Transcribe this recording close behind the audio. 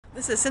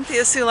This is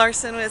Cynthia Sue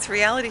Larson with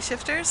Reality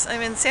Shifters.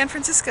 I'm in San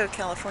Francisco,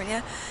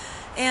 California,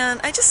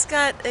 and I just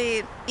got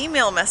an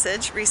email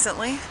message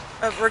recently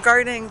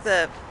regarding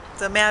the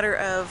matter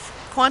of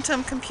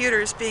quantum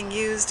computers being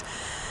used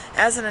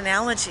as an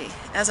analogy,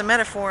 as a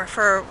metaphor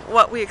for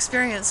what we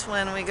experience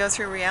when we go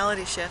through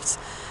reality shifts,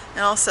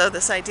 and also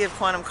this idea of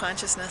quantum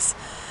consciousness.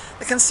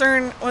 The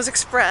concern was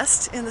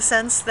expressed in the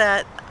sense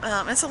that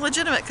it's a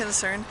legitimate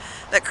concern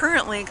that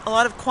currently a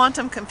lot of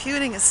quantum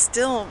computing is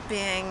still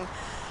being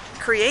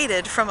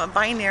created from a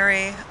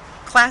binary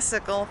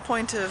classical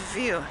point of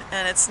view,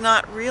 and it's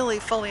not really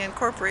fully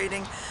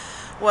incorporating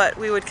what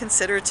we would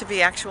consider to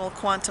be actual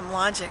quantum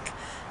logic.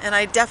 And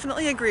I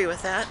definitely agree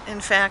with that.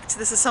 In fact,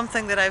 this is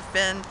something that I've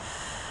been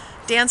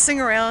dancing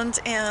around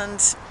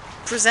and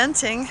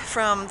presenting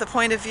from the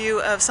point of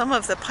view of some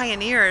of the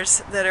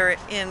pioneers that are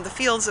in the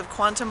fields of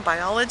quantum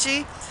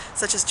biology,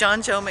 such as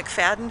John Joe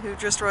McFadden, who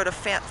just wrote a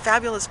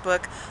fabulous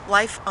book,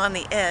 Life on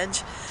the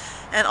Edge,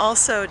 and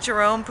also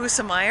Jerome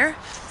Busemeyer,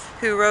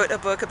 who wrote a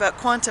book about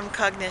quantum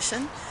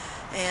cognition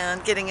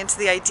and getting into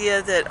the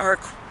idea that our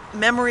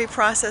memory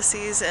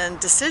processes and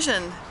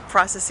decision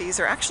processes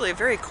are actually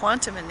very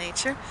quantum in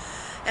nature,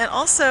 and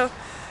also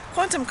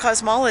quantum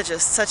cosmologists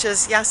such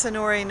as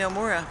Yasunori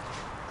Nomura.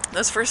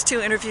 Those first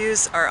two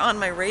interviews are on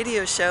my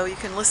radio show. You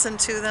can listen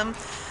to them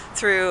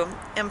through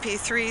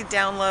MP3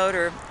 download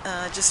or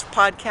just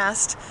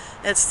podcast.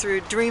 It's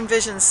through Dream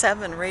Vision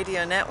 7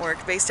 radio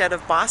network based out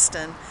of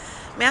Boston,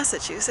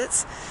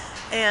 Massachusetts.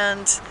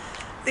 And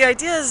the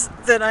ideas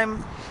that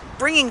I'm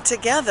bringing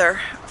together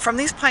from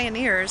these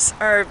pioneers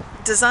are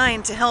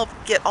designed to help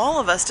get all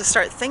of us to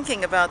start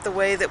thinking about the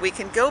way that we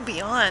can go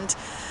beyond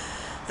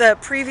the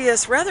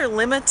previous rather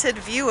limited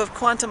view of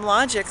quantum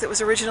logic that was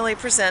originally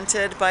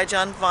presented by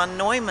John von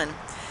Neumann.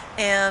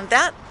 And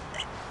that,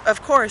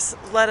 of course,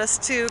 led us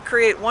to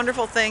create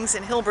wonderful things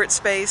in Hilbert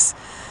space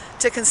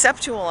to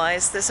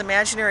conceptualize this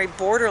imaginary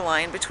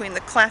borderline between the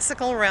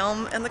classical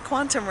realm and the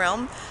quantum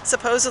realm,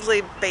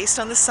 supposedly based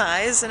on the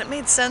size, and it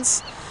made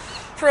sense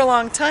for a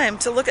long time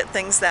to look at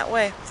things that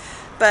way.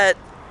 But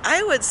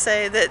I would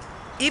say that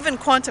even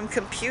quantum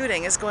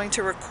computing is going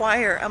to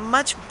require a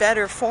much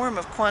better form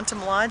of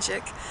quantum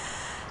logic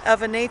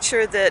of a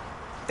nature that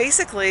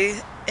basically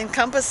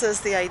encompasses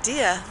the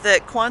idea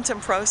that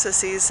quantum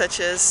processes such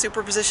as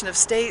superposition of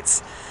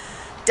states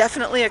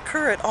definitely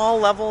occur at all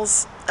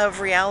levels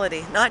of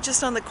reality, not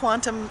just on the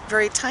quantum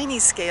very tiny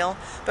scale,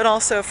 but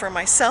also for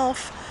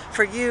myself,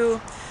 for you,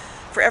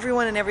 for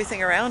everyone and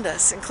everything around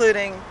us,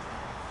 including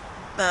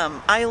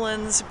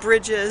islands,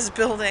 bridges,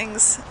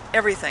 buildings,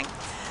 everything.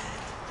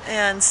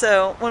 And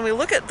so when we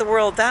look at the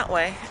world that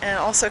way and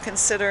also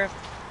consider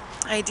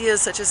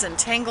ideas such as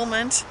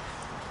entanglement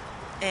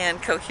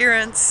and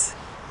coherence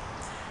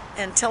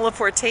and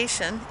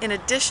teleportation in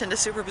addition to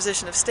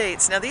superposition of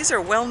states, now these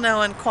are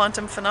well-known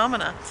quantum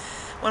phenomena.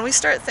 When we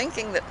start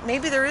thinking that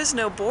maybe there is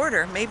no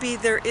border, maybe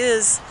there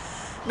is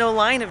no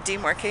line of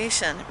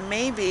demarcation,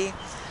 maybe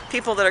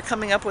people that are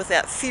coming up with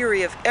that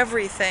theory of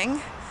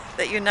everything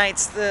that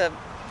unites the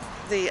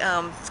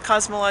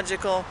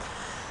cosmological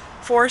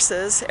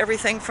forces,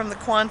 everything from the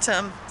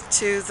quantum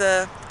to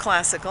the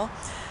classical,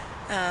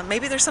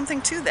 maybe there's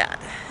something to that.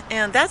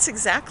 And that's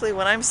exactly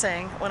what I'm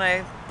saying when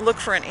I look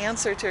for an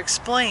answer to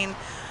explain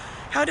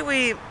how do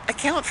we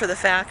account for the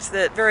fact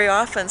that very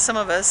often some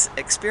of us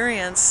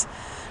experience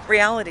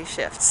reality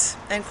shifts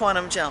and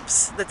quantum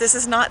jumps, that this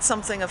is not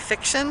something of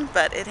fiction,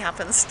 but it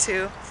happens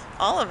to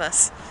all of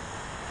us.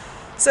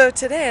 So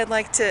today I'd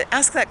like to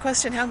ask that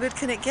question, how good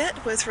can it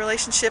get with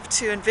relationship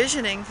to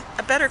envisioning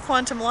a better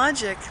quantum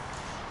logic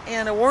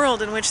and a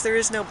world in which there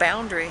is no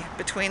boundary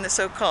between the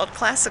so-called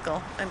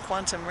classical and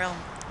quantum realm.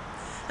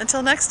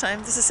 Until next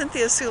time, this is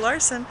Cynthia Sue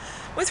Larson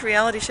with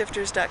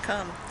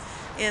RealityShifters.com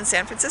in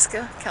San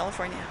Francisco,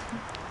 California.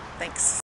 Thanks.